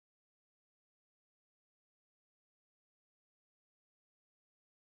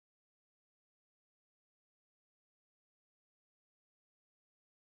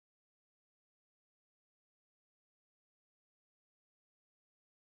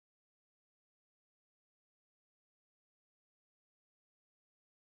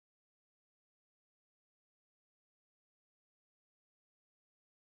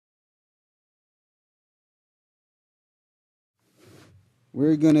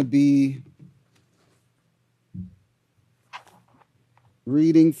We're going to be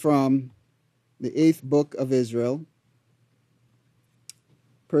reading from the 8th book of Israel,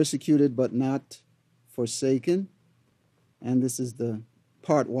 persecuted but not forsaken. And this is the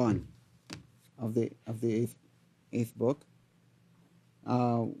part 1 of the eighth book.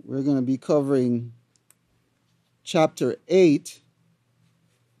 We're going to be covering chapter 8,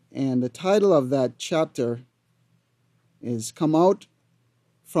 and the title of that chapter is "Come Out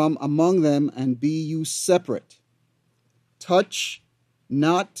from Among Them and Be You Separate. Touch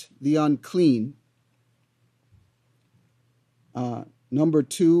not the unclean." Number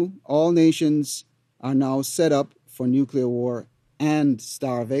 2, all nations are now set up for nuclear war and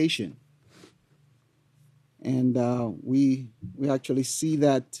starvation. And we actually see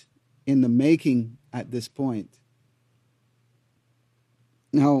that in the making at this point.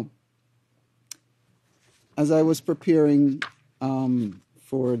 Now, as I was preparing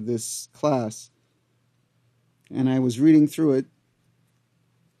for this class, and I was reading through it,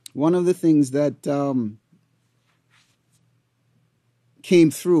 one of the things that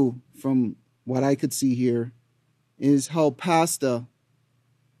came through from what I could see here is how Pastor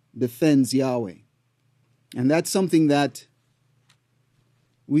defends Yahweh. And that's something that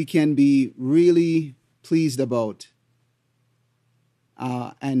we can be really pleased about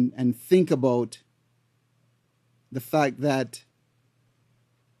and think about the fact that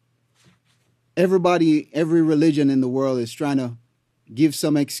every religion in the world is trying to give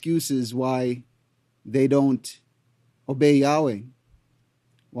some excuses why they don't obey Yahweh,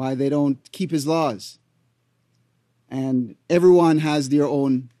 why they don't keep his laws. And everyone has their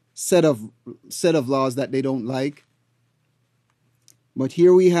own set of laws that they don't like. But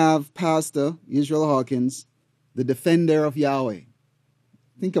here we have Pastor Yisrayl Hawkins, the defender of Yahweh.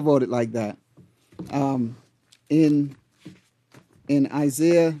 Think about it like that. In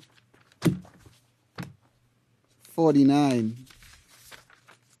Isaiah 49,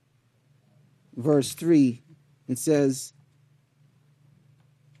 verse 3, it says,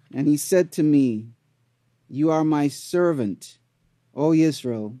 "And he said to me, You are my servant, O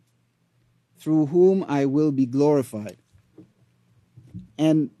Yisrael, through whom I will be glorified."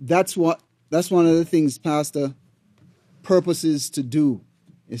 And that's one of the things Pastor purposes to do,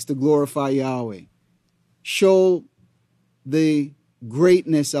 is to glorify Yahweh. Show the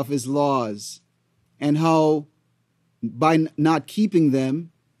greatness of his laws and how by not keeping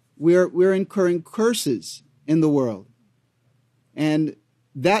them, we're incurring curses in the world. And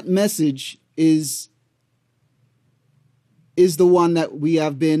that message is the one that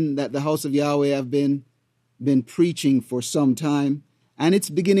that the House of Yahweh have been preaching for some time, and it's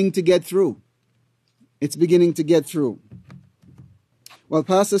beginning to get through. It's beginning to get through. Well,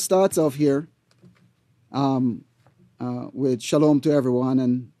 Pastor starts off here with shalom to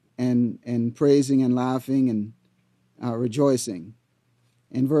everyone and praising and laughing and rejoicing.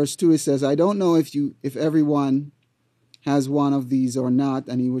 In verse 2 it says, "I don't know if everyone has one of these or not,"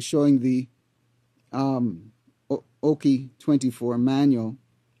 and he was showing the Oki 24 manual,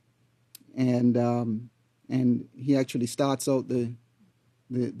 and he actually starts out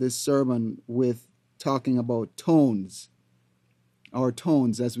this sermon with talking about tones, our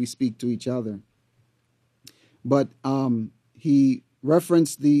tones as we speak to each other. But he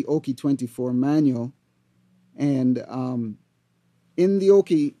referenced the Oki 24 manual, and in the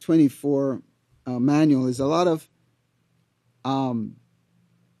Oki 24 manual is a lot of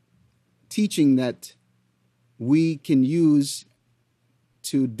teaching that we can use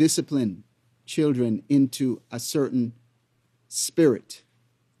to discipline children into a certain spirit,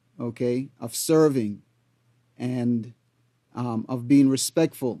 okay, of serving and of being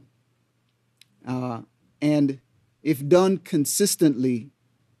respectful. And if done consistently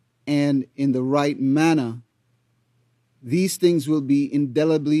and in the right manner, these things will be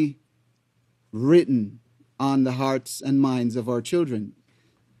indelibly written on the hearts and minds of our children,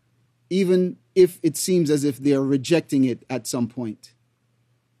 even if it seems as if they are rejecting it at some point.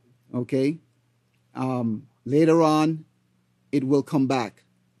 Okay? Later on, it will come back,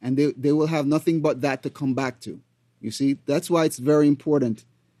 and they will have nothing but that to come back to. You see, that's why it's very important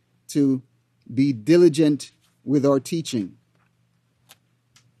to be diligent with our teaching.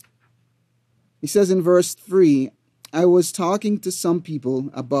 He says in verse 3, "I was talking to some people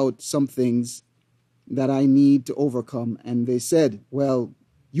about some things that I need to overcome, and they said, 'Well,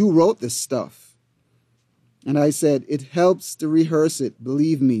 you wrote this stuff.' And I said, 'It helps to rehearse it.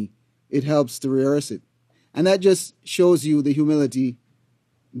 Believe me, it helps to rehearse it.'" And that just shows you the humility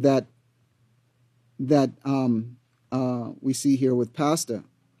that we see here with Pastor.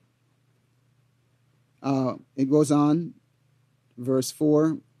 It goes on, verse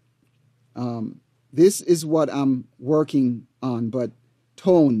 4. This is what I'm working on, but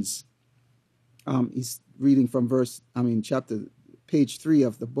tones. He's reading from page 3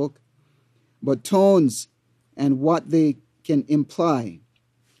 of the book. But tones and what they can imply,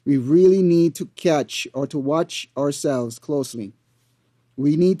 we really need to catch or to watch ourselves closely.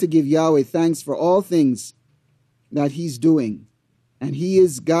 We need to give Yahweh thanks for all things that He's doing. And He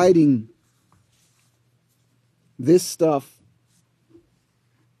is guiding this stuff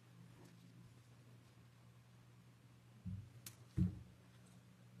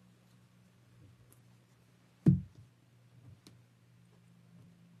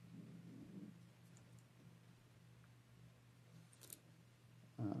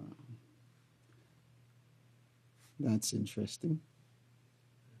that's interesting.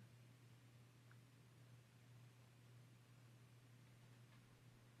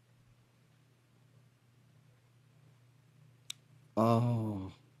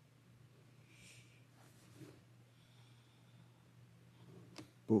 Oh.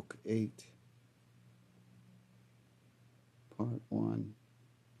 Book 8. Part 1.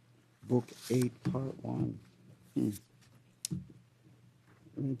 Book 8, Part 1.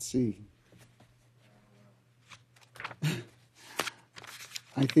 Let's see.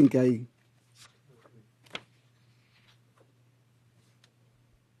 I think I...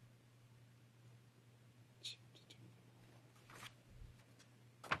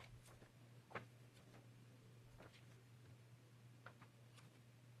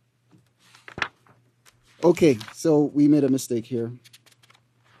 Okay, so we made a mistake here.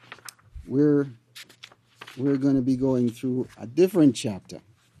 We're going to be going through a different chapter,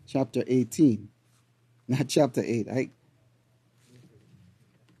 chapter 18, not chapter 8.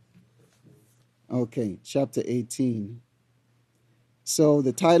 Okay, chapter 18. So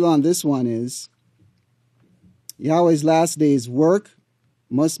the title on this one is Yahweh's last day's work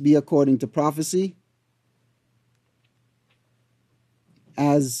must be according to prophecy,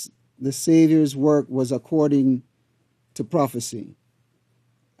 as the Savior's work was according to prophecy.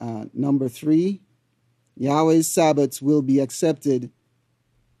 Number 3, Yahweh's Sabbaths will be accepted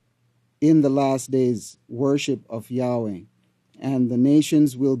in the last days worship of Yahweh, and the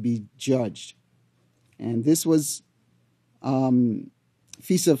nations will be judged. And this was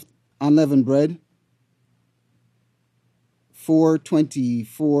Feast of Unleavened Bread,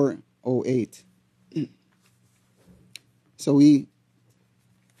 4/24/08. So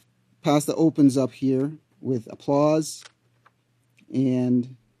Pastor opens up here with applause,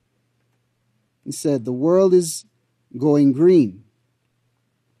 and he said, "The world is going green."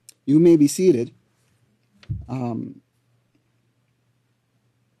 You may be seated.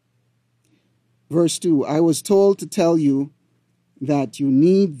 Verse 2, I was told to tell you that you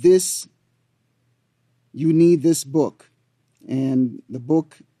need this book. And the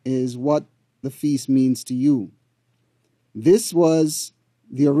book is what the feast means to you. This was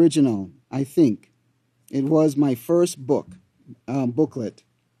the original, I think. It was my first booklet.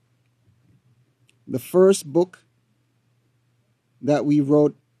 The first book that we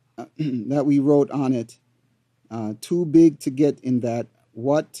wrote on it, too big to get in that,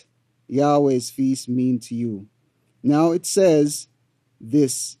 what Yahweh's feast mean to you. Now it says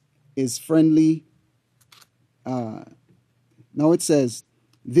this is friendly. Now it says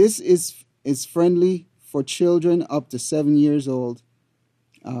this is friendly for children up to 7 years old.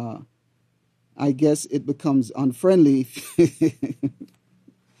 I guess it becomes unfriendly.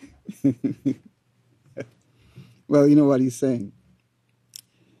 Well, you know what he's saying.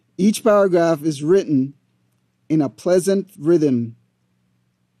 Each paragraph is written in a pleasant rhythm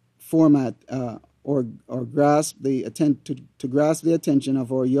format, or grasp the to grasp the attention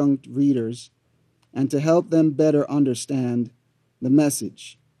of our young readers, and to help them better understand the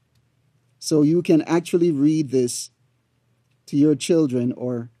message. So you can actually read this to your children,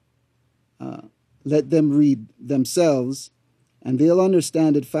 or let them read themselves, and they'll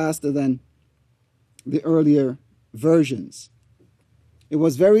understand it faster than the earlier versions. It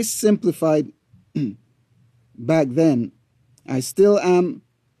was very simplified back then. I still am.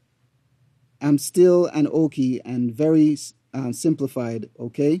 I'm still an Okie and very simplified,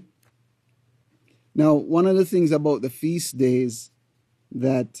 okay? Now, one of the things about the feast days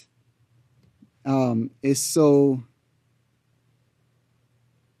that is so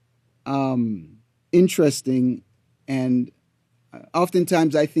interesting, and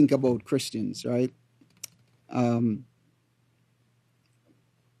oftentimes I think about Christians, right?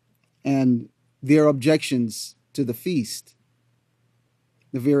 And their objections to the feast,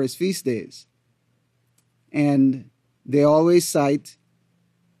 the various feast days. And they always cite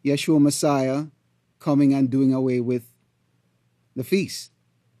Yeshua Messiah coming and doing away with the feast.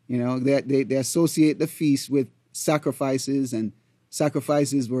 You know, they associate the feast with sacrifices, and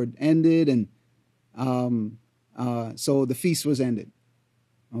sacrifices were ended, and so the feast was ended.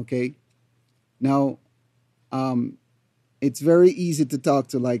 Okay? Now, it's very easy to talk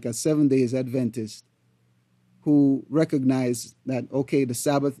to like a Seventh-day Adventist who recognize that, okay, the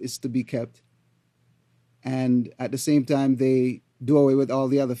Sabbath is to be kept, and at the same time they do away with all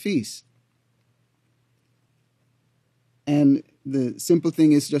the other feasts. And the simple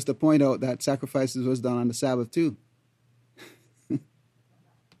thing is just to point out that sacrifices was done on the Sabbath too.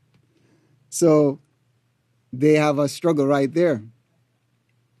 So they have a struggle right there.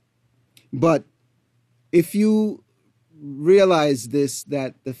 But if you realize this,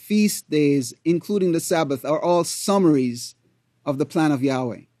 that the feast days, including the Sabbath, are all summaries of the plan of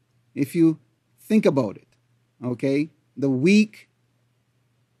Yahweh. If you think about it, okay, the week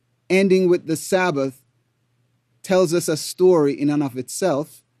ending with the Sabbath tells us a story in and of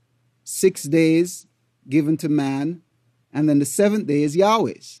itself. 6 days given to man, and then the seventh day is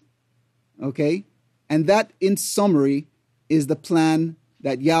Yahweh's. Okay? And that, in summary, is the plan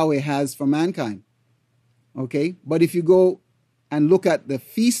that Yahweh has for mankind. Okay? But if you go and look at the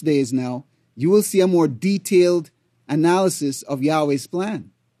feast days now, you will see a more detailed analysis of Yahweh's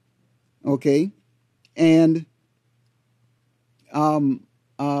plan. Okay? And I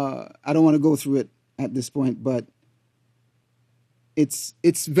don't want to go through it at this point, but it's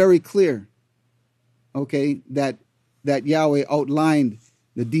very clear, okay, that Yahweh outlined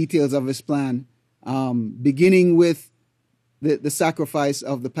the details of his plan, beginning with the sacrifice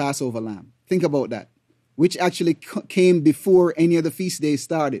of the Passover lamb. Think about that, which actually came before any of the feast days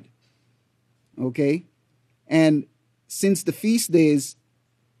started. Okay? And since the feast days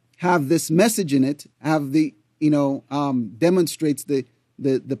have this message in it, have the, demonstrates the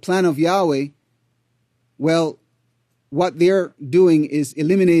plan of Yahweh, well, what they're doing is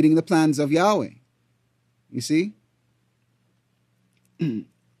eliminating the plans of Yahweh. You see? And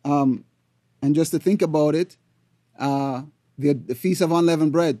just to think about it, the Feast of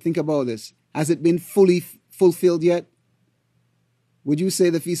Unleavened Bread, think about this. Has it been fully fulfilled yet? Would you say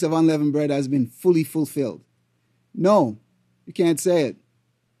the Feast of Unleavened Bread has been fully fulfilled? No, you can't say it.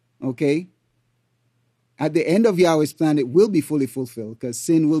 Okay? At the end of Yahweh's plan, it will be fully fulfilled because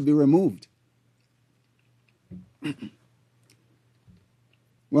sin will be removed.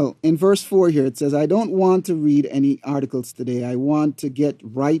 Well, in verse 4 here, it says, I don't want to read any articles today. I want to get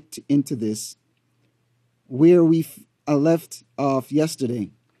right into this, where we left off yesterday.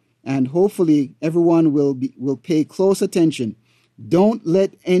 And hopefully everyone will pay close attention. Don't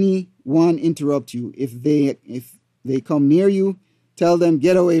let anyone interrupt you. If they come near you, tell them,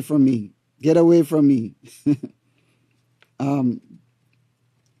 get away from me. Get away from me.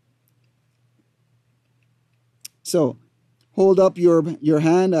 So hold up your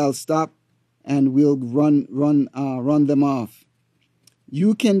hand. I'll stop, and we'll run them off.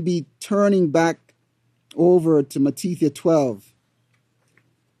 You can be turning back over to Matthew 12.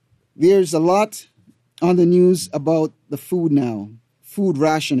 There's a lot on the news about the food now, food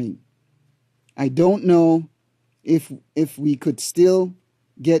rationing. I don't know if we could still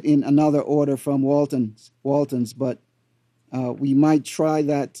get in another order from Walton's, but we might try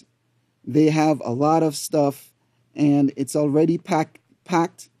that. They have a lot of stuff, and it's already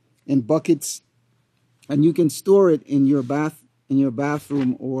packed in buckets, and you can store it in your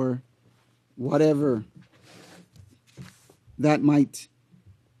bathroom or whatever. That might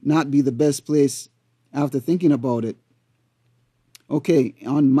not be the best place after thinking about it. Okay,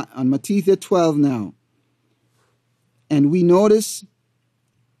 on Matthew 12 now. And we notice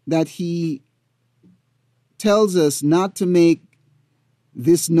that he tells us not to make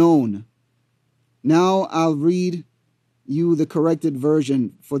this known. Now I'll read you the corrected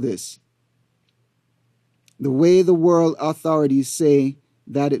version for this. The way the world authorities say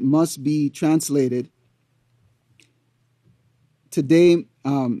that it must be translated today,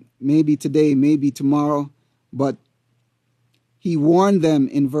 maybe tomorrow, but he warned them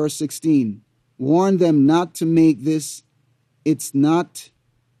in verse 16, warned them not to make this, it's not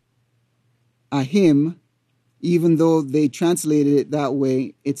a hymn, even though they translated it that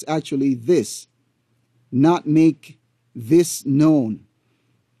way, it's actually this, not make this known.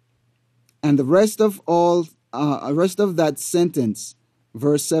 And the rest of that sentence,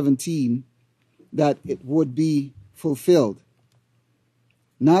 verse 17, that it would be fulfilled.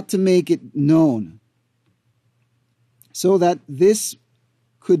 Not to make it known, so that this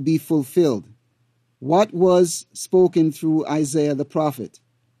could be fulfilled. What was spoken through Isaiah the prophet.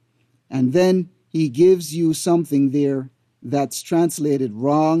 And then he gives you something there that's translated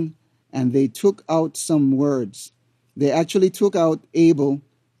wrong, and they took out some words. They actually took out Abel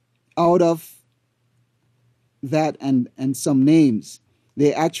out of that and some names.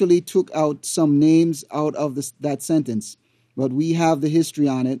 They actually took out some names out of that sentence. But we have the history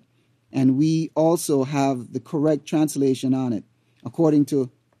on it, and we also have the correct translation on it, according to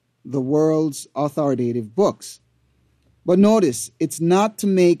the world's authoritative books. But notice, it's not to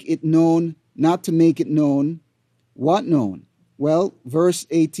make it known, not to make it known. What known? Well, verse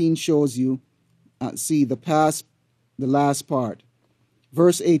 18 shows you, see the last part.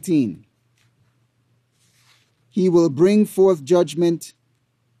 Verse 18. He will bring forth judgment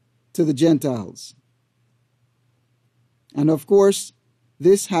to the Gentiles. And of course,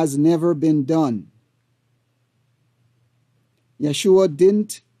 this has never been done. Yeshua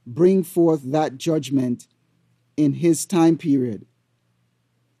didn't bring forth that judgment in his time period.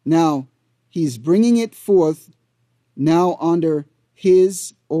 Now, he's bringing it forth now under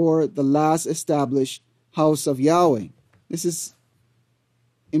his or the last established House of Yahweh. This is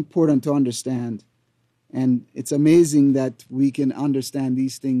important to understand. And it's amazing that we can understand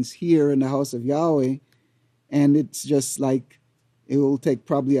these things here in the House of Yahweh. And it's just like it will take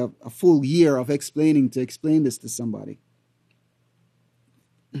probably a full year of explain this to somebody.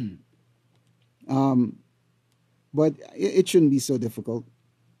 But it shouldn't be so difficult.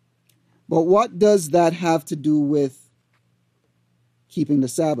 But what does that have to do with keeping the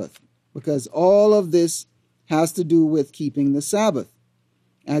Sabbath? Because all of this has to do with keeping the Sabbath.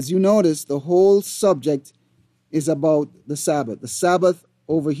 As you notice, the whole subject is about the Sabbath. The Sabbath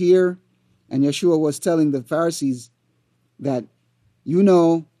over here, and Yeshua was telling the Pharisees that,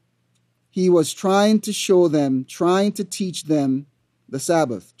 he was trying to show them, trying to teach them the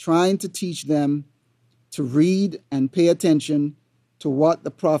Sabbath, trying to teach them to read and pay attention to what the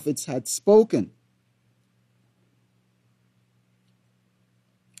prophets had spoken.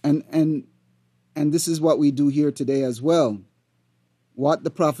 And this is what we do here today as well. What the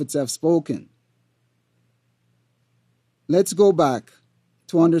prophets have spoken. Let's go back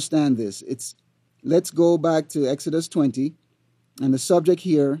to understand this. Let's go back to Exodus 20, and the subject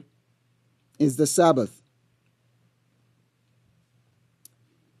here is the Sabbath.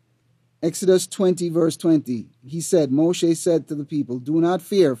 Exodus 20, verse 20. He said, Moshe said to the people, "Do not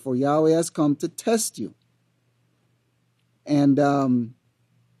fear, for Yahweh has come to test you." And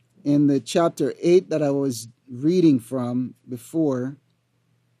in the chapter 8 that I was reading from before,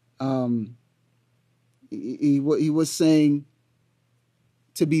 he was saying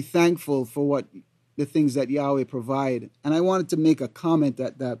to be thankful for the things that Yahweh provide. And I wanted to make a comment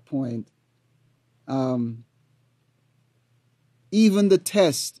at that point. Even the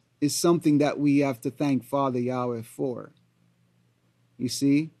test is something that we have to thank Father Yahweh for. You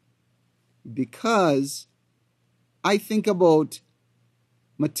see? Because I think about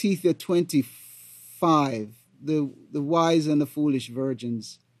Matthew 25, the wise and the foolish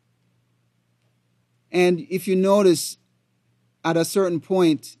virgins. And if you notice, at a certain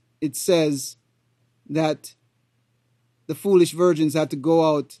point, it says that the foolish virgins had to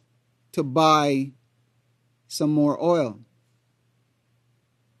go out to buy some more oil.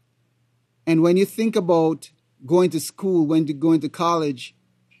 And when you think about going to school, when you're going to college,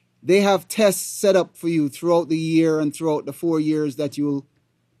 they have tests set up for you throughout the year and throughout the 4 years that you'll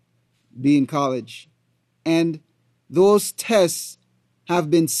be in college. And those tests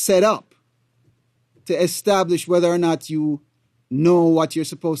have been set up to establish whether or not you know what you're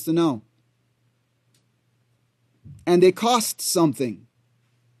supposed to know. And they cost something.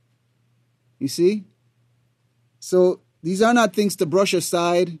 You see? So these are not things to brush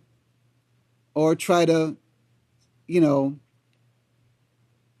aside or try to,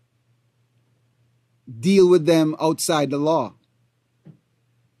 deal with them outside the law.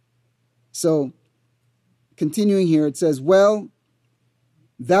 So, continuing here, it says, well,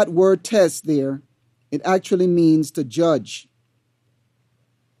 that word test there, it actually means to judge.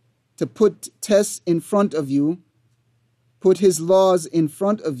 To put tests in front of you, put his laws in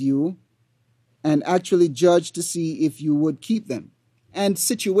front of you, and actually judge to see if you would keep them. And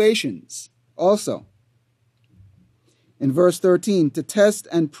situations also. In verse 13, to test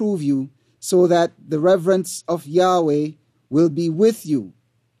and prove you, so that the reverence of Yahweh will be with you,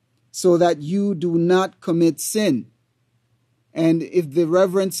 so that you do not commit sin. And if the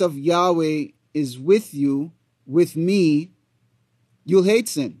reverence of Yahweh is with you, with me, you'll hate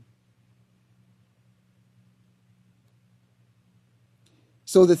sin.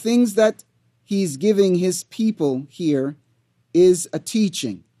 So the things that he's giving his people here is a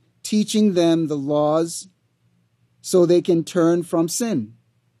teaching them the laws so they can turn from sin.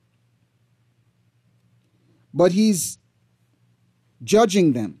 But he's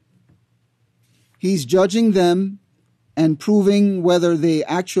judging them. He's judging them and proving whether they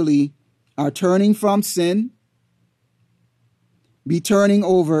actually are turning from sin, be turning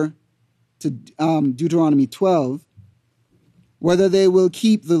over to Deuteronomy 12, whether they will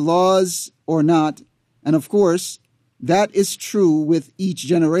keep the laws or not. And of course, that is true with each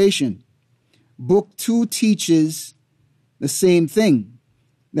generation. Book 2 teaches the same thing,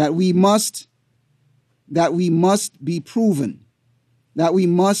 that we must be proven, that we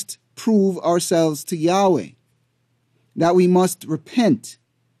must prove ourselves to Yahweh, that we must repent,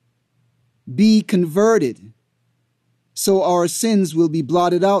 be converted, so our sins will be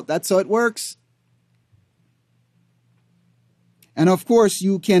blotted out. That's how it works. And of course,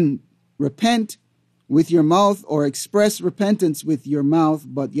 you can repent with your mouth or express repentance with your mouth,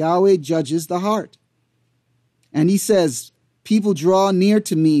 but Yahweh judges the heart. And he says, people draw near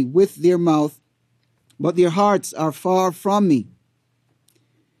to me with their mouth, but their hearts are far from me.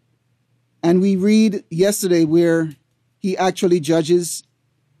 And we read yesterday where he actually judges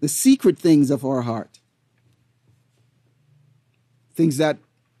the secret things of our heart, things that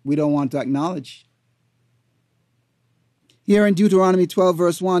we don't want to acknowledge. Here in Deuteronomy 12,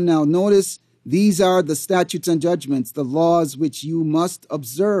 verse 1, now notice, these are the statutes and judgments, the laws which you must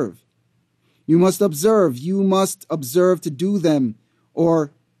observe. You must observe to do them.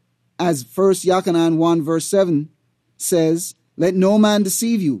 Or as 1 Yochanan 1 verse 7 says, let no man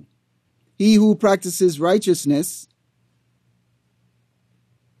deceive you. He who practices righteousness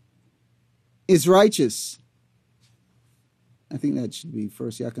is righteous. I think that should be 1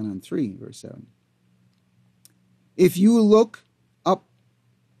 Yochanan 3 verse 7. If you look up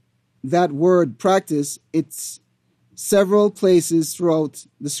that word practice, it's several places throughout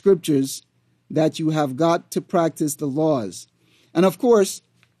the scriptures that you have got to practice the laws. And of course,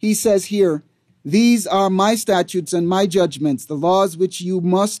 he says here, these are my statutes and my judgments, the laws which you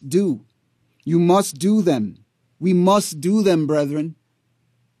must do. You must do them. We must do them, brethren.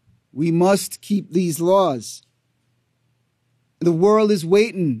 We must keep these laws. The world is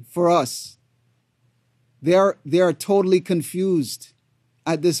waiting for us. They are totally confused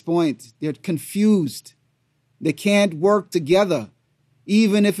at this point. They're confused. They can't work together,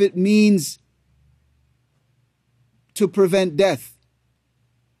 even if it means to prevent death.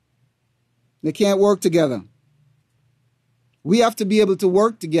 They can't work together. We have to be able to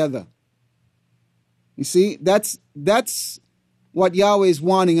work together. You see, that's what Yahweh is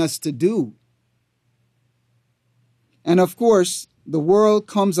wanting us to do. And of course, the world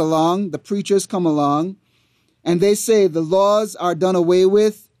comes along, the preachers come along, and they say the laws are done away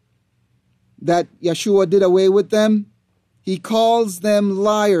with, that Yeshua did away with them. He calls them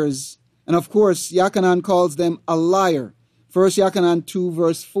liars. And of course, Yochanan calls them a liar. 1 Yochanan 2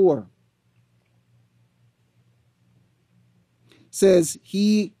 verse 4 says,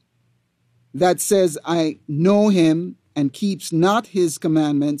 he that says, I know him, and keeps not his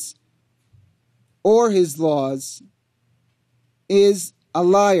commandments or his laws is a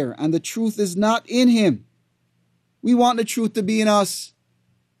liar, and the truth is not in him. We want the truth to be in us.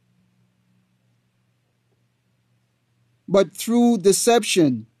 But through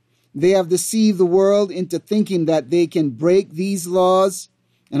deception, they have deceived the world into thinking that they can break these laws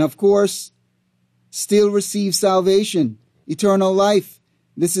and, of course, still receive salvation, eternal life.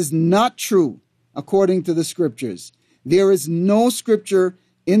 This is not true according to the scriptures. There is no scripture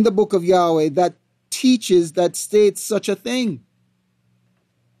in the book of Yahweh that teaches, that states such a thing.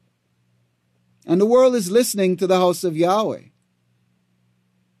 And the world is listening to the house of Yahweh.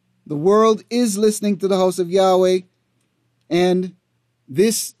 The world is listening to the house of Yahweh. And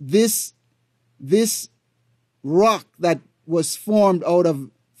this rock that was formed out of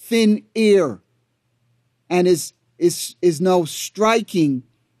thin air and is now striking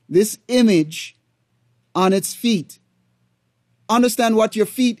this image on its feet. Understand what your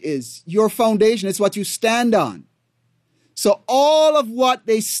feet is. Your foundation is what you stand on. So all of what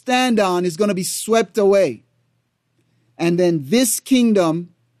they stand on is going to be swept away. And then this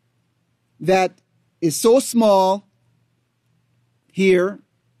kingdom that is so small here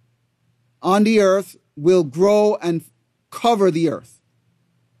on the earth will grow and cover the earth.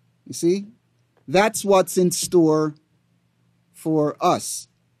 You see? That's what's in store for us.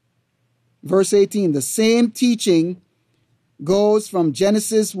 Verse 18, the same teaching goes from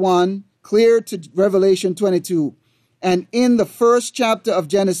Genesis 1 clear to Revelation 22. And in the first chapter of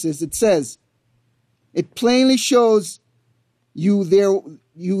Genesis, it says, it plainly shows you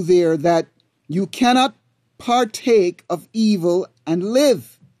there that you cannot partake of evil and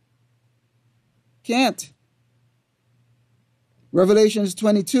live. Can't. Revelation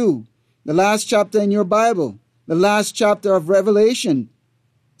 22, the last chapter in your Bible, the last chapter of Revelation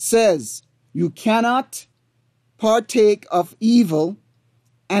says, you cannot partake of evil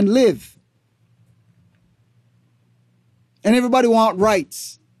and live. And everybody want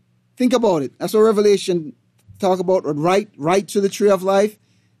rights. Think about it. That's what Revelation talk about, right to the tree of life.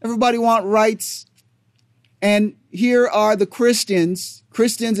 Everybody want rights. And here are the Christians.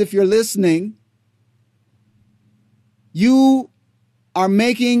 Christians, if you're listening, you are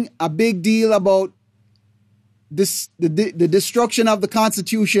making a big deal about this, the destruction of the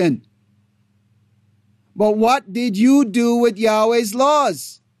Constitution. But what did you do with Yahweh's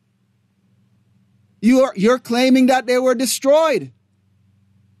laws? You're claiming that they were destroyed.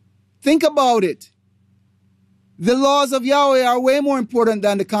 Think about it. The laws of Yahweh are way more important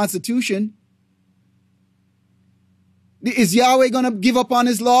than the Constitution. Is Yahweh going to give up on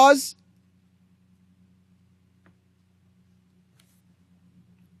his laws?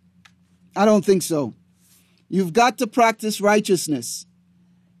 I don't think so. You've got to practice righteousness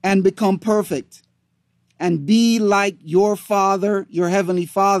and become perfect and be like your Father, your Heavenly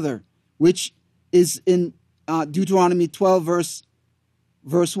Father, which is in Deuteronomy 12, verse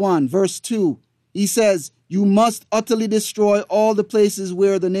 1. Verse 2, he says, you must utterly destroy all the places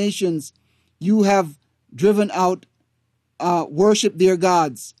where the nations you have driven out worship their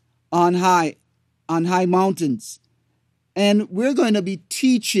gods on high mountains. And we're going to be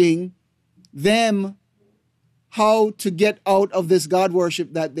teaching them how to get out of this God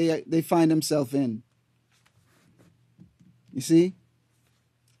worship that they find themselves in. You see?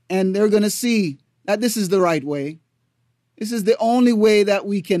 And they're going to see that this is the right way. This is the only way that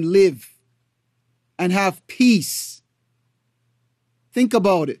we can live and have peace. Think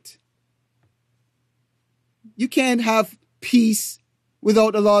about it. You can't have peace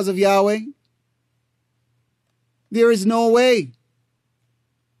without the laws of Yahweh. There is no way.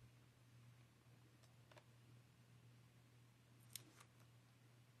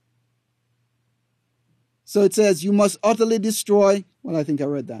 So it says, you must utterly destroy, well, I think I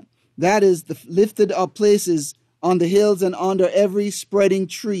read that. That is the lifted up places on the hills and under every spreading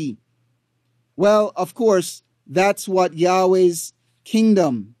tree. Well, of course, that's what Yahweh's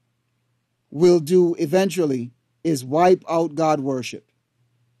kingdom will do eventually, is wipe out God worship.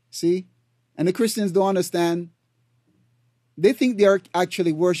 See? And the Christians don't understand. They think they are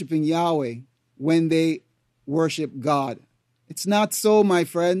actually worshiping Yahweh when they worship God. It's not so, my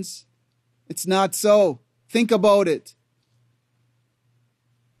friends. It's not so. Think about it.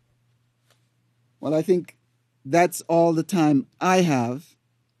 Well, I think that's all the time I have.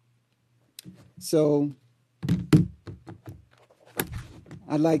 So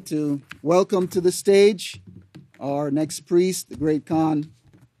I'd like to welcome to the stage our next priest, the great Khan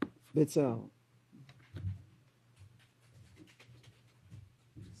Bitzal.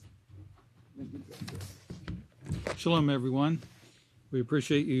 Shalom, everyone. We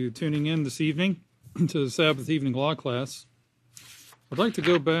appreciate you tuning in this evening to the Sabbath evening law class. I'd like to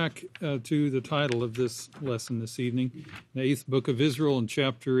go back to the title of this lesson this evening, the 8th book of Israel in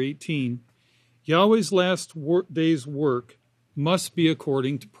chapter 18. Yahweh's last day's work must be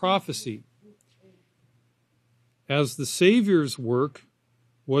according to prophecy, as the Savior's work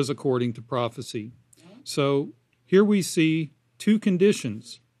was according to prophecy. So here we see two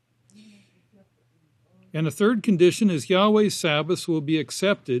conditions. And a third condition is Yahweh's Sabbaths will be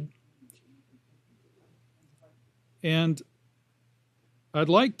accepted. And I'd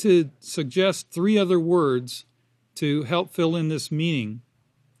like to suggest three other words to help fill in this meaning.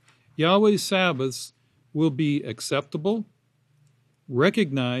 Yahweh's Sabbaths will be acceptable,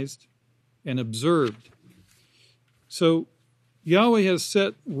 recognized, and observed. So Yahweh has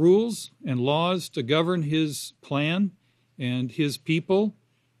set rules and laws to govern his plan and his people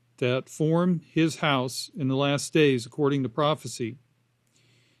that form his house in the last days according to prophecy.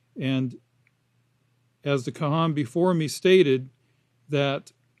 And as the Kahan before me stated,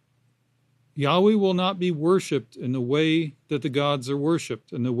 that Yahweh will not be worshipped in the way that the gods are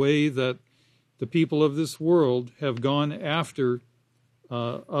worshipped, in the way that the people of this world have gone after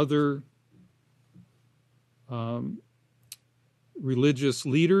other religious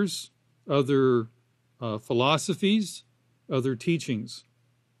leaders, other philosophies, other teachings.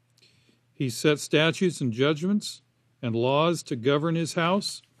 He set statutes and judgments and laws to govern his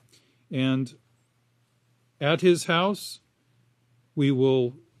house, and at his house we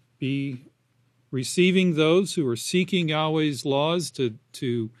will be receiving those who are seeking Yahweh's laws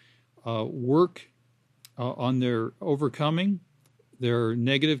to work on their overcoming their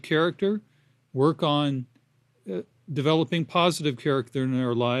negative character, work on developing positive character in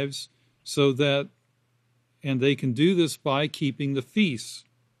their lives, so that, and they can do this by keeping the feasts.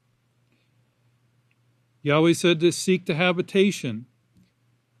 Yahweh said to seek the habitation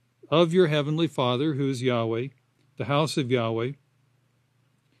of your heavenly Father, who is Yahweh, the house of Yahweh,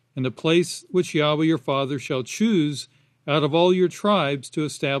 and the place which Yahweh your father shall choose out of all your tribes to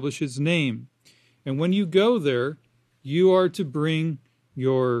establish his name. And when you go there, you are to bring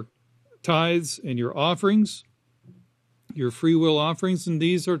your tithes and your offerings, your free will offerings, and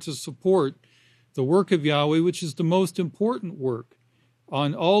these are to support the work of Yahweh, which is the most important work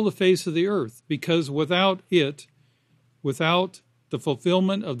on all the face of the earth, because without it, without the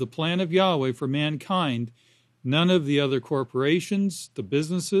fulfillment of the plan of Yahweh for mankind, none of the other corporations, the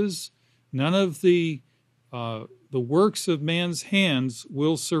businesses, none of the works of man's hands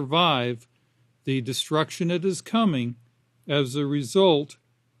will survive the destruction that is coming as a result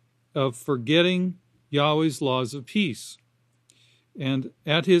of forgetting Yahweh's laws of peace. And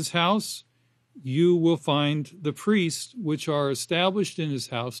at his house, you will find the priests which are established in his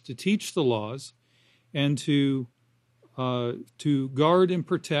house to teach the laws and to guard and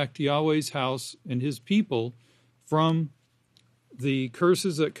protect Yahweh's house and his people from the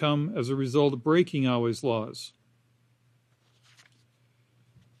curses that come as a result of breaking Yahweh's laws.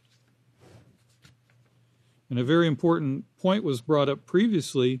 And a very important point was brought up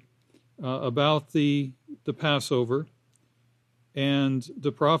previously about the Passover and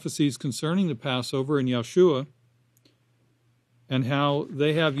the prophecies concerning the Passover in Yeshua and how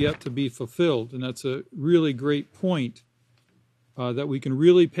they have yet to be fulfilled. And that's a really great point that we can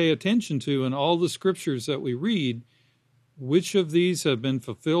really pay attention to in all the scriptures that we read, which of these have been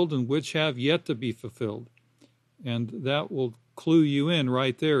fulfilled and which have yet to be fulfilled. And that will clue you in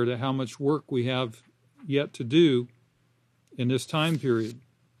right there to how much work we have yet to do in this time period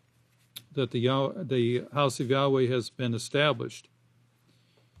that the house of Yahweh has been established.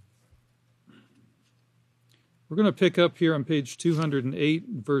 We're going to pick up here on page 208,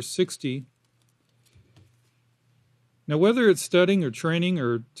 verse 60. Now, whether it's studying or training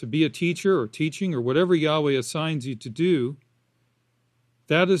or to be a teacher or teaching or whatever Yahweh assigns you to do,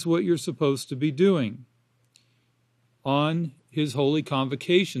 that is what you're supposed to be doing on his holy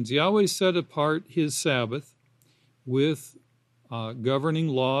convocations. Yahweh set apart his Sabbath with governing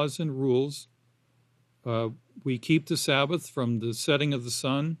laws and rules. We keep the Sabbath from the setting of the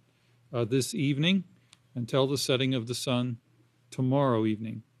sun this evening until the setting of the sun tomorrow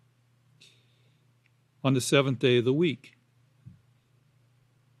evening on the seventh day of the week,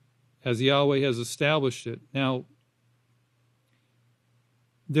 as Yahweh has established it. Now,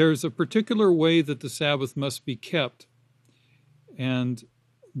 there's a particular way that the Sabbath must be kept, and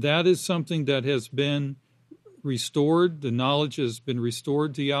that is something that has been restored. The knowledge has been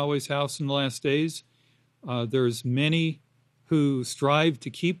restored to Yahweh's house in the last days. There's many who strive to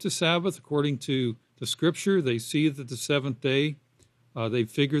keep the Sabbath according to the Scripture. They see that the seventh day, they've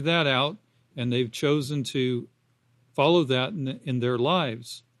figured that out, and they've chosen to follow that in their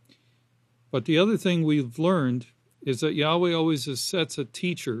lives. But the other thing we've learned is that Yahweh always sets a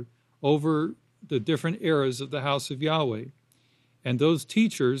teacher over the different eras of the house of Yahweh. And those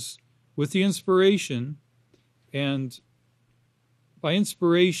teachers, with the inspiration, and by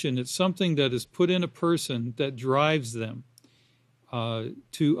inspiration, it's something that is put in a person that drives them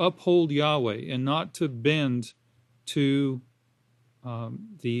to uphold Yahweh and not to bend to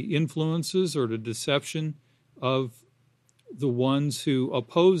the influences or the deception of the ones who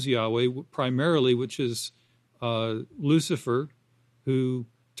oppose Yahweh primarily, which is Lucifer, who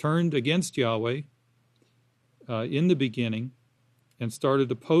turned against Yahweh in the beginning and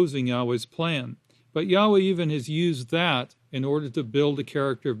started opposing Yahweh's plan. But Yahweh even has used that in order to build the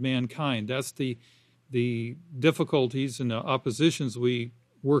character of mankind. That's the difficulties and the oppositions we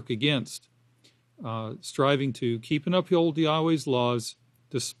work against, striving to keep and uphold Yahweh's laws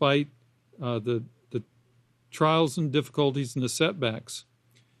despite the trials and difficulties and the setbacks.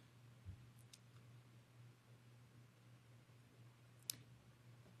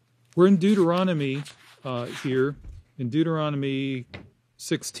 We're in Deuteronomy here, in Deuteronomy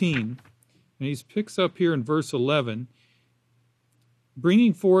 16, and he picks up here in verse 11,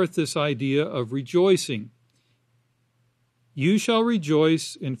 bringing forth this idea of rejoicing. You shall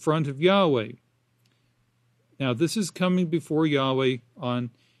rejoice in front of Yahweh. Now, this is coming before Yahweh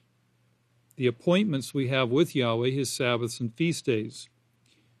on the appointments we have with Yahweh, his Sabbaths and feast days.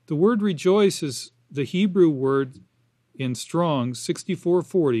 The word rejoice is the Hebrew word in Strong's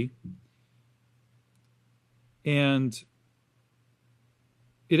 6440, and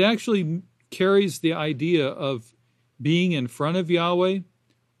it actually carries the idea of being in front of Yahweh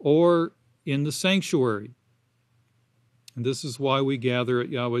or in the sanctuary. And this is why we gather at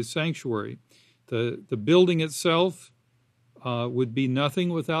Yahweh's sanctuary. The building itself would be nothing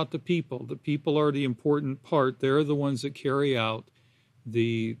without the people. The people are the important part. They're the ones that carry out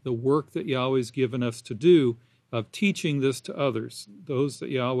the work that Yahweh's given us to do, of teaching this to others, those that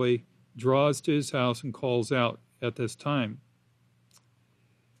Yahweh draws to his house and calls out at this time.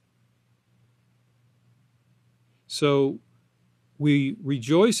 So we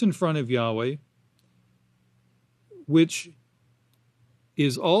rejoice in front of Yahweh, which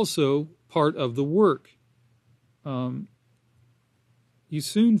is also part of the work. You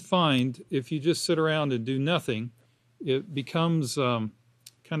soon find, if you just sit around and do nothing, it becomes kind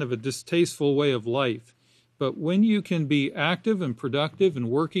of a distasteful way of life. But when you can be active and productive and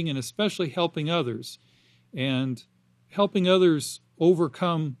working, and especially helping others, and helping others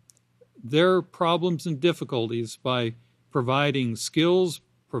overcome their problems and difficulties by providing skills,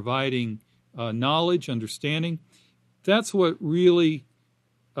 providing knowledge, understanding, that's what really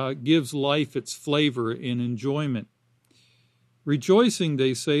gives life its flavor and enjoyment. Rejoicing,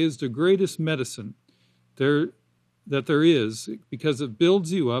 they say, is the greatest medicine that there is, because it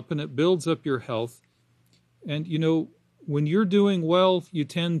builds you up and it builds up your health. And, you know, when you're doing well, you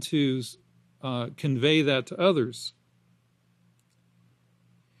tend to convey that to others.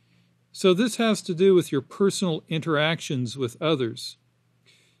 So this has to do with your personal interactions with others.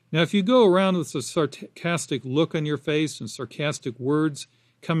 Now, if you go around with a sarcastic look on your face and sarcastic words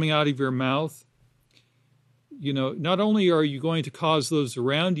coming out of your mouth, you know, not only are you going to cause those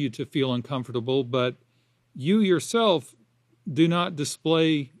around you to feel uncomfortable, but you yourself do not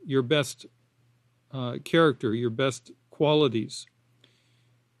display your best character, your best qualities.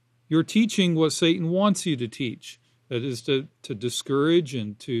 You're teaching what Satan wants you to teach, that is to discourage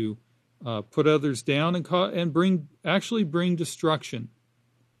and to put others down and bring destruction.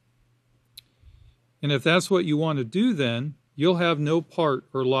 And if that's what you want to do, then you'll have no part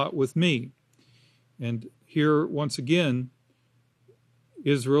or lot with me. And here, once again,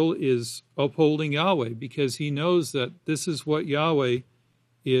 Israel is upholding Yahweh because he knows that this is what Yahweh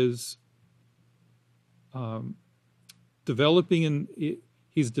is developing, and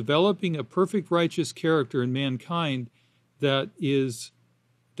he's developing a perfect righteous character in mankind that he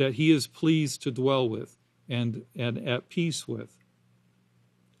is pleased to dwell with and at peace with.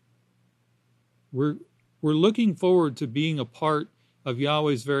 We're looking forward to being a part of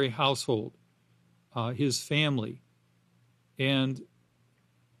Yahweh's very household, his family. And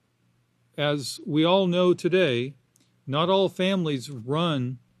as we all know today, not all families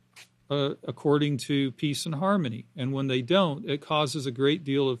run according to peace and harmony. And when they don't, it causes a great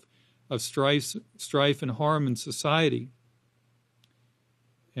deal of strife and harm in society.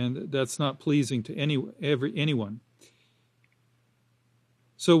 And that's not pleasing to anyone.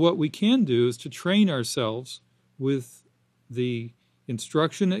 So what we can do is to train ourselves with the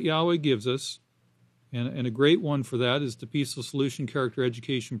instruction that Yahweh gives us, and a great one for that is the Peaceful Solution Character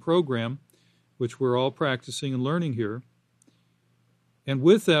Education Program, which we're all practicing and learning here. And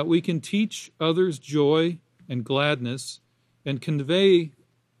with that, we can teach others joy and gladness and convey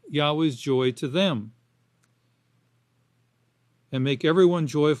Yahweh's joy to them and make everyone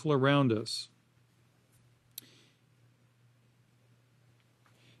joyful around us.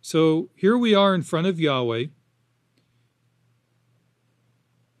 So here we are in front of Yahweh.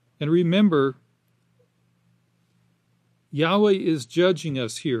 And remember, Yahweh is judging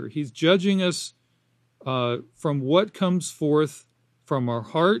us here. He's judging us from what comes forth from our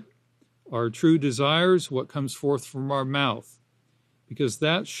heart, our true desires, what comes forth from our mouth. Because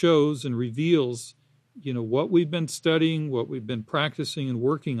that shows and reveals, what we've been studying, what we've been practicing and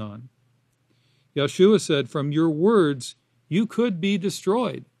working on. Yeshua said, from your words, you could be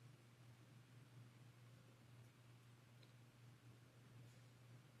destroyed.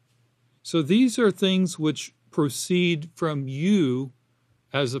 So these are things which proceed from you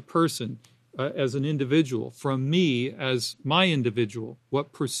as a person, as an individual, from me as my individual,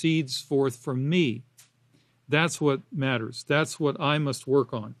 what proceeds forth from me. That's what matters. That's what I must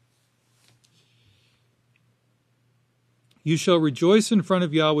work on. You shall rejoice in front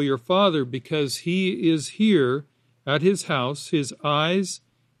of Yahweh your Father, because he is here at his house. His eyes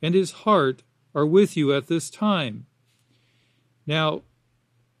and his heart are with you at this time. Now,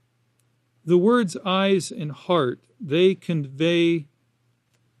 the words eyes and heart, they convey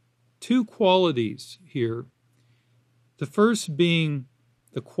two qualities here. The first being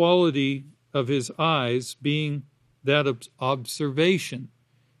the quality of his eyes, being that of observation.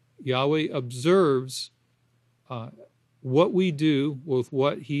 Yahweh observes what we do with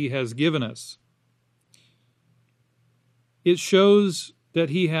what he has given us. It shows that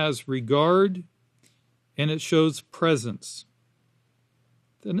he has regard, and it shows presence.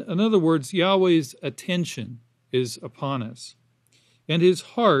 In other words, Yahweh's attention is upon us. And his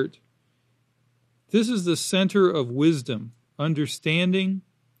heart, this is the center of wisdom, understanding,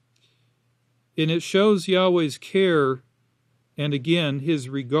 And it shows Yahweh's care and, again, his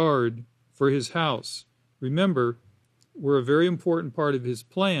regard for his house. Remember, we're a very important part of his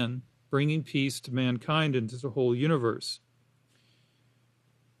plan, bringing peace to mankind and to the whole universe.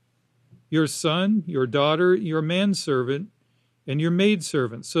 Your son, your daughter, your manservant, and your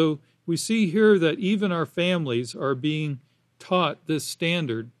maidservant. So we see here that even our families are being taught this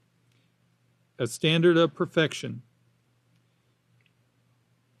standard, a standard of perfection.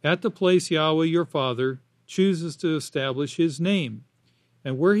 At the place Yahweh your Father chooses to establish his name.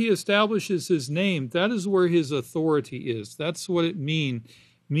 And where he establishes his name, that is where his authority is. That's what it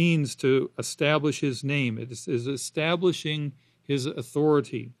means to establish his name. It is establishing his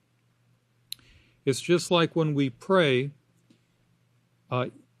authority. It's just like when we pray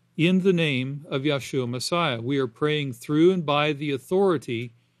in the name of Yeshua Messiah. We are praying through and by the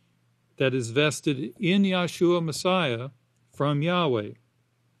authority that is vested in Yeshua Messiah from Yahweh.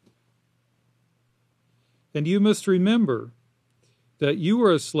 And you must remember that you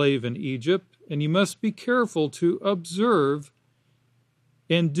were a slave in Egypt, and you must be careful to observe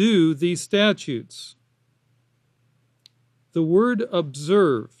and do these statutes. The word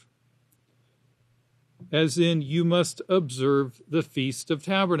observe, as in you must observe the Feast of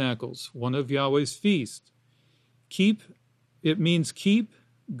Tabernacles, one of Yahweh's feasts. It means keep,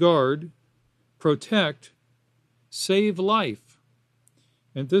 guard, protect, save life.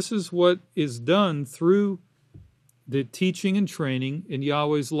 And this is what is done through the teaching and training in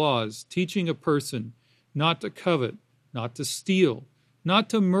Yahweh's laws, teaching a person not to covet, not to steal, not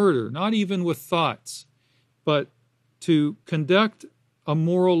to murder, not even with thoughts, but to conduct a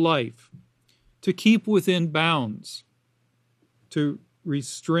moral life, to keep within bounds, to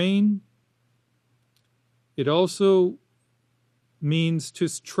restrain. It also means to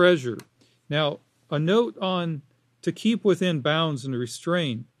treasure. Now, a note on to keep within bounds and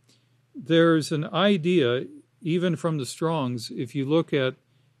restrain. There's an idea, even from the Strongs, if you look at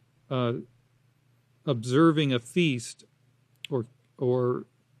observing a feast or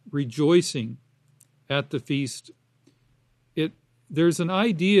rejoicing at the feast, there's an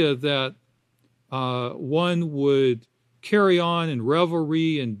idea that one would carry on in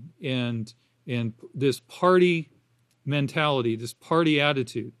revelry and this party mentality, this party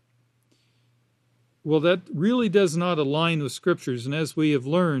attitude. Well, that really does not align with Scriptures, and as we have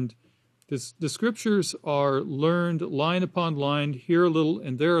learned, the Scriptures are learned line upon line, here a little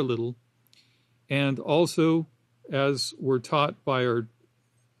and there a little, and also as we're taught by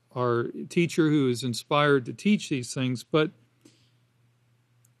our teacher who is inspired to teach these things. But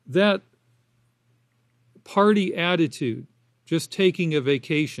that party attitude, just taking a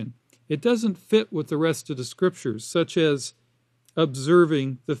vacation, it doesn't fit with the rest of the Scriptures, such as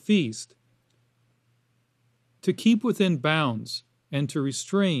observing the feast. To keep within bounds and to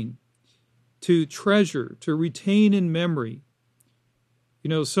restrain, to treasure, to retain in memory. You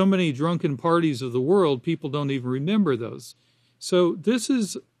know, so many drunken parties of the world, people don't even remember those. So this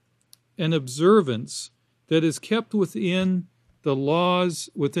is an observance that is kept within the laws,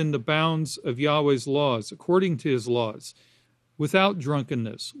 within the bounds of Yahweh's laws, according to his laws, without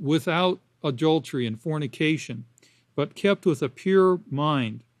drunkenness, without adultery and fornication, but kept with a pure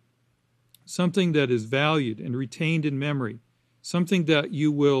mind, something that is valued and retained in memory, something that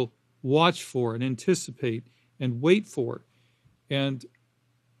you will watch for and anticipate and wait for. And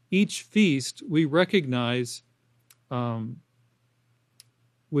each feast we recognize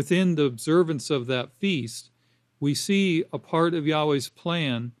within the observance of that feast, we see a part of Yahweh's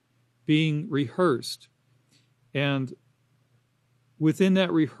plan being rehearsed. And within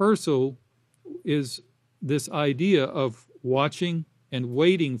that rehearsal is this idea of watching and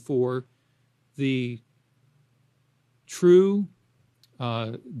waiting for the true,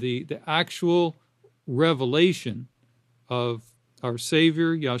 the actual revelation of our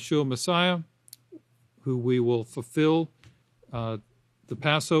Savior, Yeshua Messiah, who we will fulfill the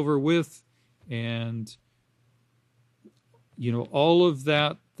Passover with, and all of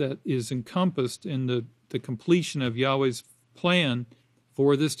that is encompassed in the completion of Yahweh's plan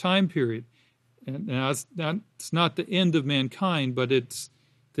for this time period. And that's not the end of mankind, but it's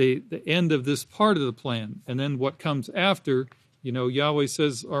the end of this part of the plan. And then what comes after, Yahweh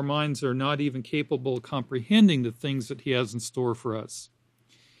says our minds are not even capable of comprehending the things that he has in store for us.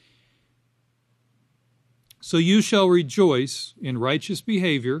 So you shall rejoice in righteous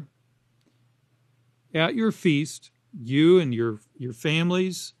behavior at your feast, you and your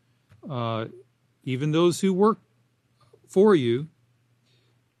families, even those who work for you.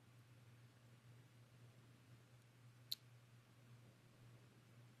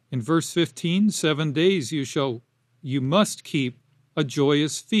 In verse 15, 7 days you must keep a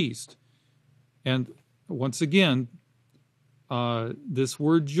joyous feast. And once again, this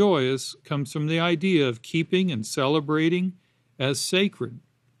word joyous comes from the idea of keeping and celebrating as sacred,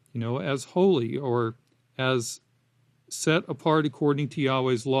 as holy, or as set apart according to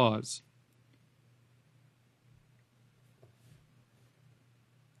Yahweh's laws.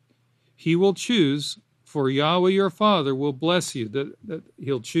 He will choose, for Yahweh your Father will bless you. That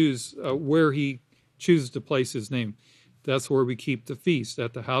he'll choose where he chooses to place his name. That's where we keep the feast.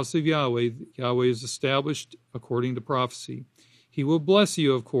 At the house of Yahweh, Yahweh is established according to prophecy. He will bless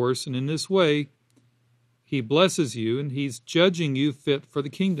you, of course, and in this way, he blesses you, and he's judging you fit for the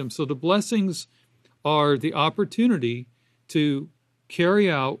kingdom. So the blessings are the opportunity to carry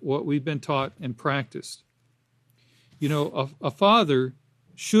out what we've been taught and practiced. A father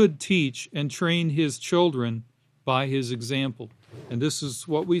should teach and train his children by his example. And this is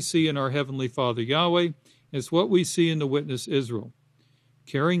what we see in our Heavenly Father Yahweh. It's what we see in the witness Israel,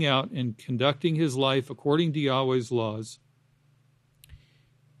 carrying out and conducting his life according to Yahweh's laws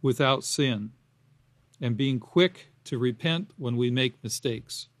without sin, and being quick to repent when we make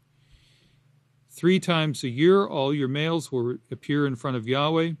mistakes. 3 times a year, all your males will appear in front of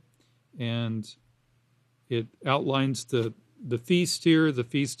Yahweh, and it outlines the feast here, the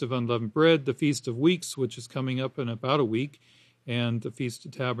Feast of Unleavened Bread, the Feast of Weeks, which is coming up in about a week, and the Feast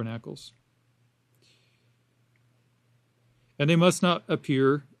of Tabernacles. And they must not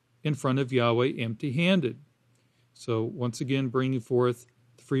appear in front of Yahweh empty-handed. So once again, bringing forth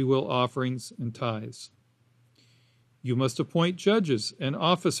free will offerings and tithes. You must appoint judges and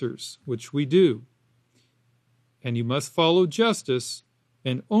officers, which we do. And you must follow justice,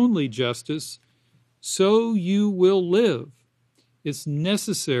 and only justice, so you will live. It's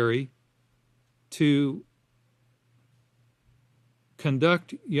necessary to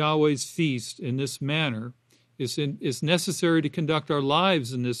conduct Yahweh's feast in this manner. It's necessary to conduct our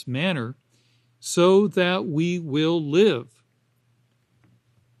lives in this manner so that we will live.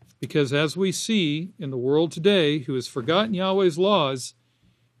 Because as we see in the world today, who has forgotten Yahweh's laws,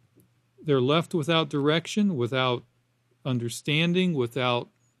 they're left without direction, without understanding, without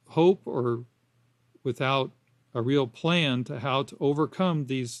hope, or without a real plan to how to overcome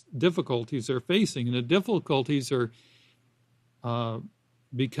these difficulties they're facing. And the difficulties are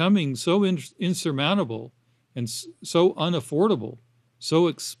becoming so insurmountable and so unaffordable, so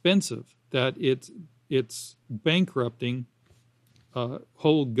expensive, that it's bankrupting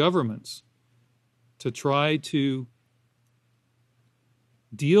whole governments to try to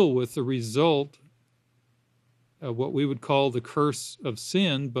deal with the result of what we would call the curse of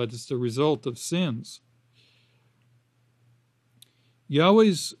sin, but it's the result of sins.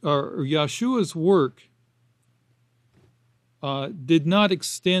 Yeshua's work did not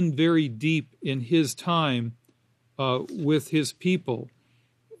extend very deep in his time with his people.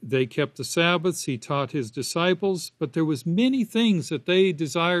 They kept the Sabbaths, he taught his disciples, but there was many things that they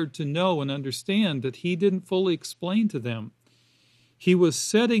desired to know and understand that he didn't fully explain to them. He was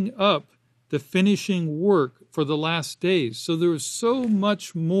setting up the finishing work for the last days. So there was so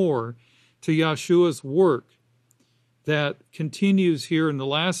much more to Yeshua's work that continues here in the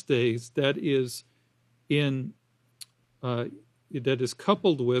last days, that is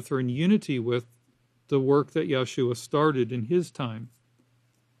coupled with or in unity with the work that Yeshua started in his time.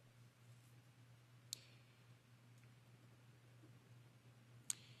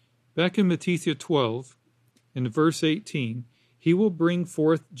 Back in Matthew 12, in verse 18, he will bring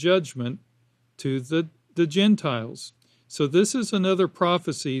forth judgment to the Gentiles. So this is another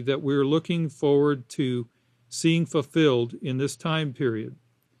prophecy that we're looking forward to seeing fulfilled in this time period.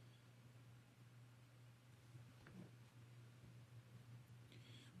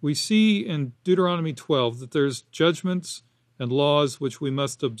 We see in Deuteronomy 12 that there's judgments and laws which we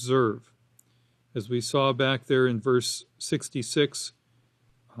must observe. As we saw back there in verse 66,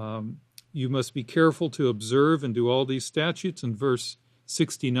 you must be careful to observe and do all these statutes. In verse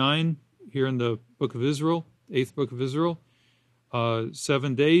 69, here in the book of Israel, 8th book of Israel,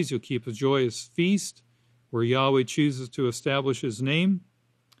 7 days you'll keep a joyous feast where Yahweh chooses to establish his name.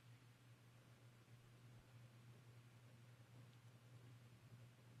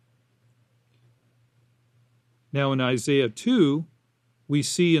 Now in Isaiah 2, we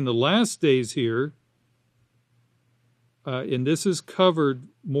see in the last days here, and this is covered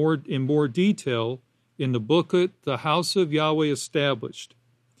in more detail in the booklet, The House of Yahweh Established.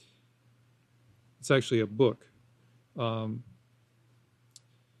 It's actually a book. And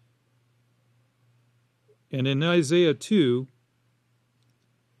in Isaiah 2,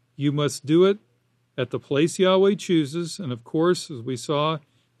 you must do it at the place Yahweh chooses. And of course, as we saw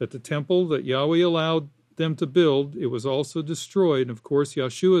at the temple that Yahweh allowed them to build, it was also destroyed. And of course,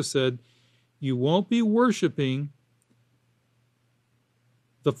 Yeshua said, You won't be worshiping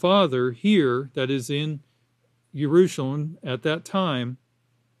the Father here, that is in Jerusalem at that time,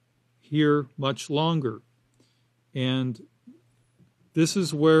 here much longer. And this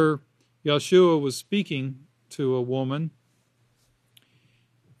is where Yeshua was speaking to a woman,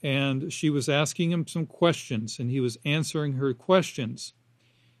 and she was asking him some questions, and he was answering her questions.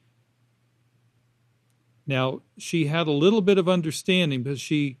 Now, she had a little bit of understanding, but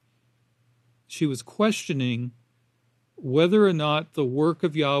she was questioning whether or not the work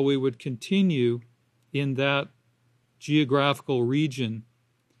of Yahweh would continue in that geographical region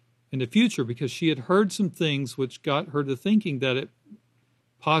in the future, because she had heard some things which got her to thinking that it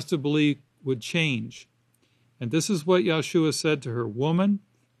possibly would change. And this is what Yeshua said to her: "Woman,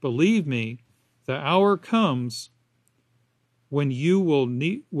 believe me, the hour comes when you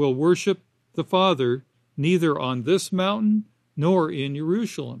will worship the Father neither on this mountain nor in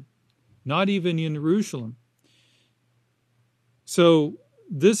Jerusalem." Not even in Jerusalem. So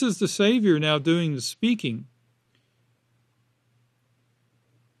this is the Savior now doing the speaking.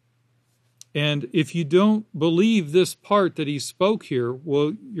 And if you don't believe this part that he spoke here,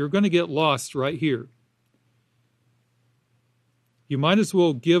 well, you're going to get lost right here. You might as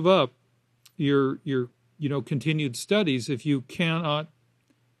well give up your continued studies if you cannot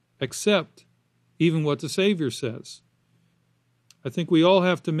accept even what the Savior says. I think we all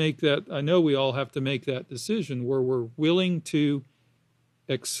have to make that, I know we all have to make that decision where we're willing to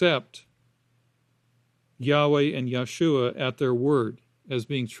accept Yahweh and Yeshua at their word as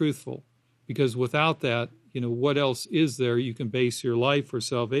being truthful. Because without that, what else is there you can base your life for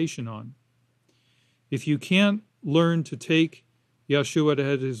salvation on? If you can't learn to take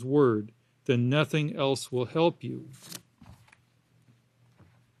Yeshua at his word, then nothing else will help you.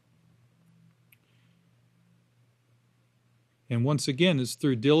 And once again, it's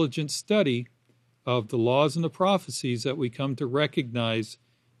through diligent study of the laws and the prophecies that we come to recognize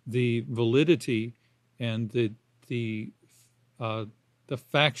the validity and the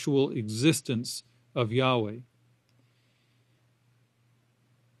factual existence of Yahweh.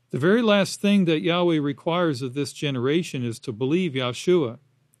 The very last thing that Yahweh requires of this generation is to believe Yeshua.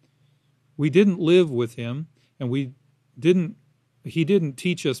 We didn't live with him, and he didn't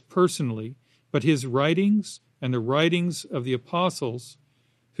teach us personally, but his writings and the writings of the apostles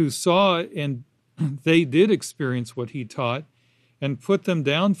who saw and they did experience what he taught and put them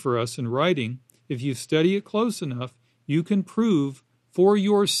down for us in writing. If you study it close enough, you can prove for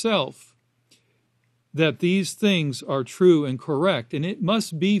yourself that these things are true and correct, and it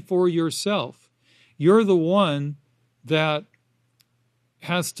must be for yourself. You're the one that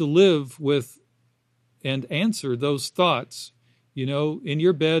has to live with and answer those thoughts, in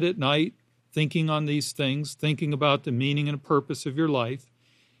your bed at night, thinking on these things, thinking about the meaning and purpose of your life.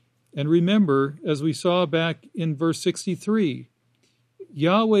 And remember, as we saw back in verse 63,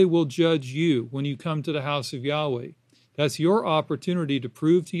 Yahweh will judge you when you come to the house of Yahweh. That's your opportunity to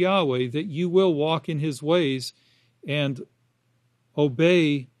prove to Yahweh that you will walk in his ways and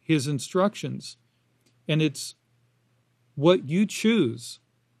obey his instructions. And it's what you choose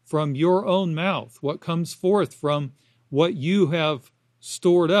from your own mouth, what comes forth from what you have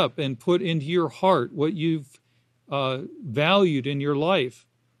stored up and put into your heart, what you've valued in your life.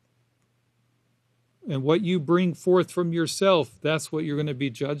 And what you bring forth from yourself, that's what you're going to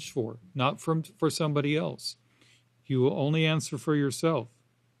be judged for, not for somebody else. You will only answer for yourself.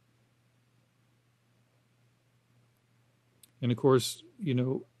 And of course,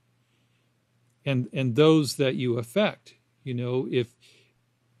 and those that you affect,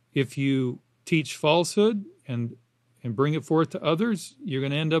 if you teach falsehood and bring it forth to others, you're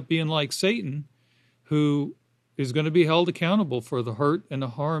going to end up being like Satan, who is going to be held accountable for the hurt and the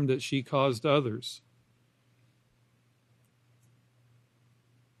harm that she caused others.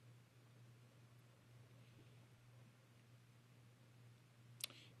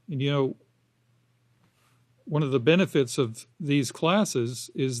 And one of the benefits of these classes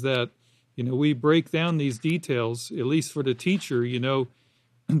is that, we break down these details, at least for the teacher.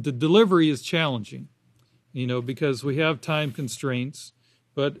 The delivery is challenging, because we have time constraints.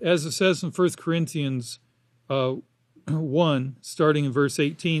 But as it says in 1 Corinthians 1, starting in verse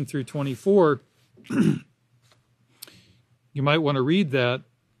 18 through 24, you might want to read that,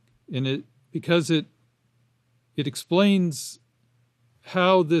 because it explains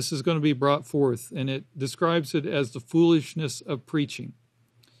how this is going to be brought forth, and it describes it as the foolishness of preaching.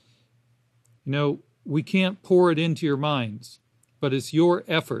 We can't pour it into your minds, but it's your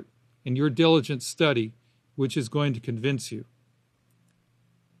effort and your diligent study which is going to convince you.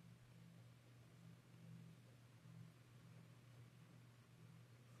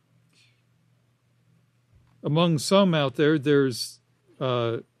 among some out there, there's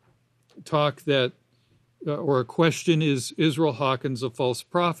talk that, or a question, is Israel Hawkins a false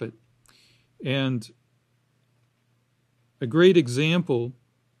prophet? And a great example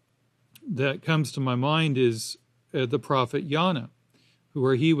that comes to my mind is the prophet Yonah,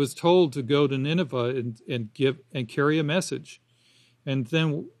 where he was told to go to Nineveh and carry a message. And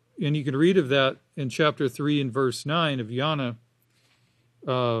you can read of that in chapter 3 and verse 9 of Yonah,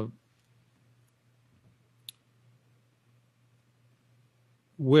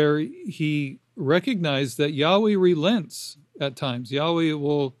 where he recognized that Yahweh relents at times. Yahweh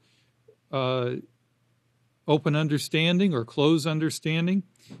will open understanding or close understanding.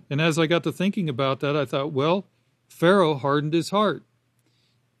 And as I got to thinking about that, I thought, well, Pharaoh hardened his heart.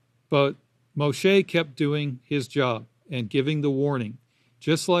 But Moshe kept doing his job and giving the warning,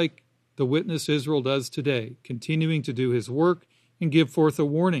 just like the witness Israel does today, continuing to do his work and give forth a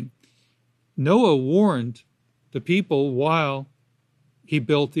warning. Noah warned the people while he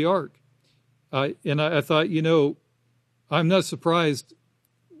built the ark. And I thought, I'm not surprised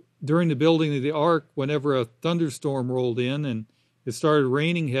during the building of the ark, whenever a thunderstorm rolled in and it started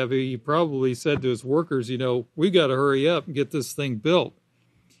raining heavy, he probably said to his workers, we got to hurry up and get this thing built.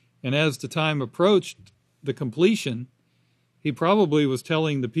 And as the time approached the completion, he probably was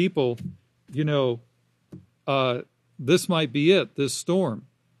telling the people, this might be it, this storm.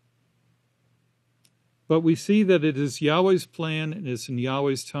 But we see that it is Yahweh's plan and it's in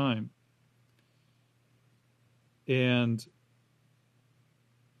Yahweh's time. And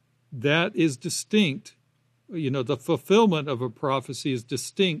that is distinct. The fulfillment of a prophecy is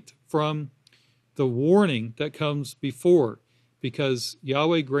distinct from the warning that comes before, because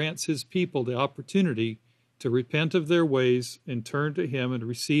Yahweh grants his people the opportunity to repent of their ways and turn to him and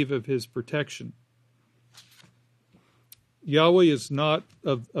receive of his protection. Yahweh is not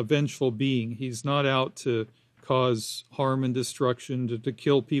a vengeful being. He's not out to cause harm and destruction, to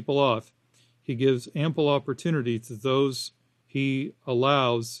kill people off. He gives ample opportunity to those he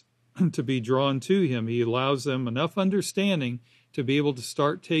allows to be drawn to him. He allows them enough understanding to be able to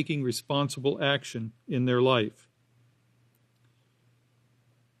start taking responsible action in their life.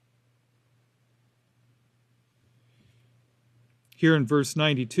 Here in verse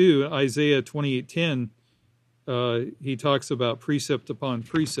 92, Isaiah 28:10, he talks about precept upon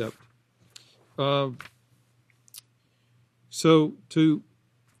precept. So to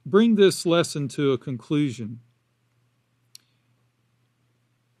bring this lesson to a conclusion,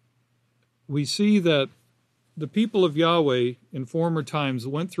 we see that the people of Yahweh in former times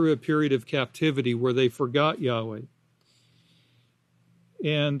went through a period of captivity where they forgot Yahweh.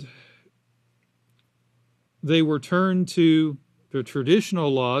 And they were turned to the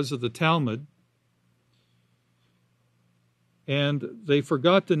traditional laws of the Talmud, and they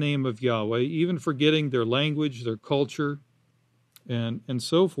forgot the name of Yahweh, even forgetting their language, their culture, and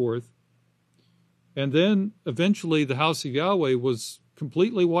so forth. And then eventually the House of Yahweh was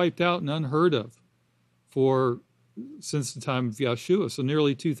completely wiped out and unheard of since the time of Yeshua, so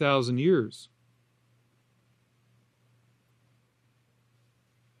nearly 2,000 years.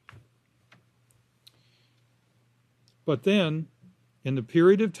 But then, in the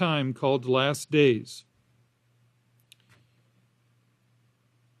period of time called the last days,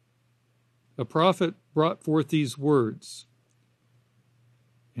 a prophet brought forth these words.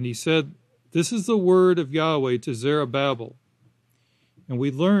 And he said, "This is the word of Yahweh to Zerubbabel." And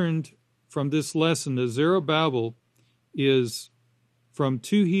we learned from this lesson that Zerubbabel is from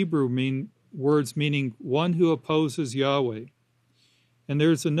two Hebrew words meaning one who opposes Yahweh. And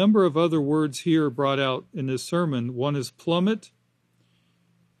there's a number of other words here brought out in this sermon. One is plummet,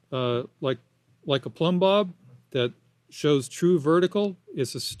 like a plumb bob that shows true vertical.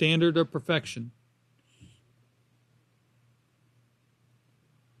 It's a standard of perfection.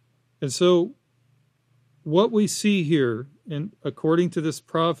 And so what we see here, and according to this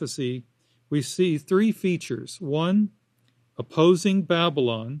prophecy, we see three features. One, opposing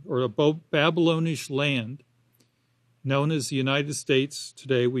Babylon, or a Babylonish land, known as the United States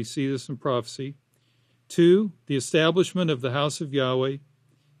today. We see this in prophecy. Two, the establishment of the house of Yahweh.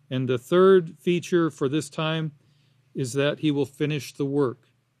 And the third feature for this time is that he will finish the work.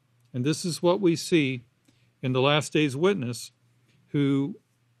 And this is what we see in the last day's witness, who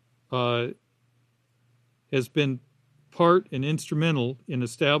has been part and instrumental in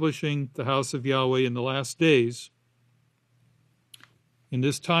establishing the house of Yahweh in the last days, in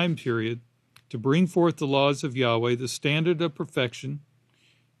this time period, to bring forth the laws of Yahweh, the standard of perfection,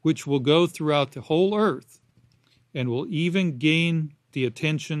 which will go throughout the whole earth and will even gain the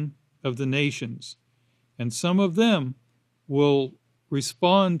attention of the nations. And some of them will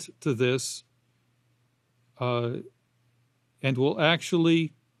respond to this and will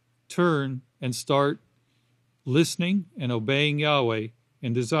actually turn and start listening and obeying Yahweh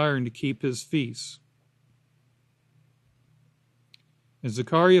and desiring to keep his feasts. In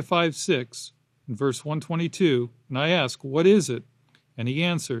Zechariah 5:6, in verse 122, and I asked, "What is it?" And he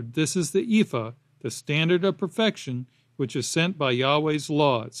answered, "This is the ephah, the standard of perfection, which is sent by Yahweh's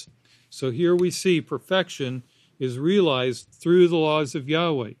laws." So here we see perfection is realized through the laws of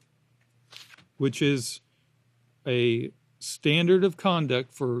Yahweh, which is a standard of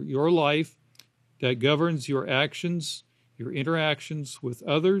conduct for your life that governs your actions, your interactions with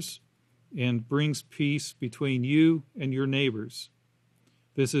others, and brings peace between you and your neighbors.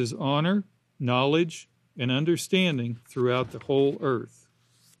 This is honor, knowledge, and understanding throughout the whole earth.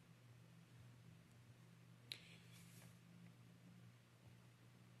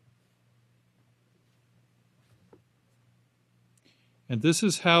 And this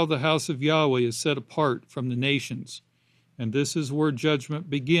is how the house of Yahweh is set apart from the nations. And this is where judgment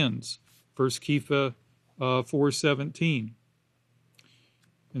begins. 1 Kepha 4:17.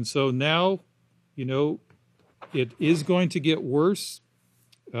 And so now, it is going to get worse.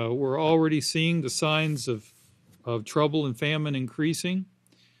 We're already seeing the signs of trouble and famine increasing.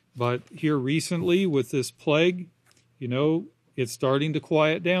 But here recently with this plague, it's starting to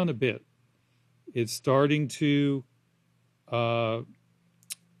quiet down a bit. It's starting to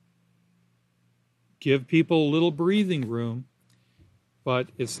give people a little breathing room,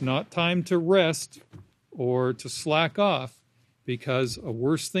 but it's not time to rest or to slack off, because a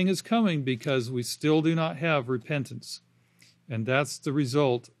worse thing is coming, because we still do not have repentance. And that's the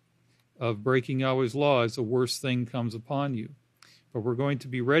result of breaking Yahweh's laws. A worse thing comes upon you. But we're going to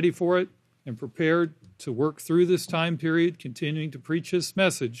be ready for it and prepared to work through this time period, continuing to preach his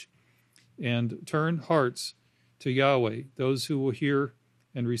message and turn hearts to Yahweh, those who will hear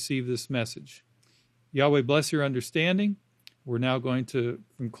and receive this message. Yahweh bless your understanding. We're now going to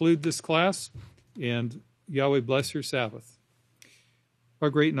conclude this class, and Yahweh bless your Sabbath. Our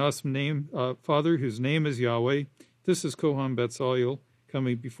great and awesome name, Father, whose name is Yahweh, this is Kohan Betzalel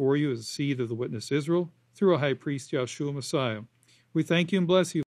coming before you as a seed of the witness Israel through a high priest, Yahshua Messiah. We thank you and bless you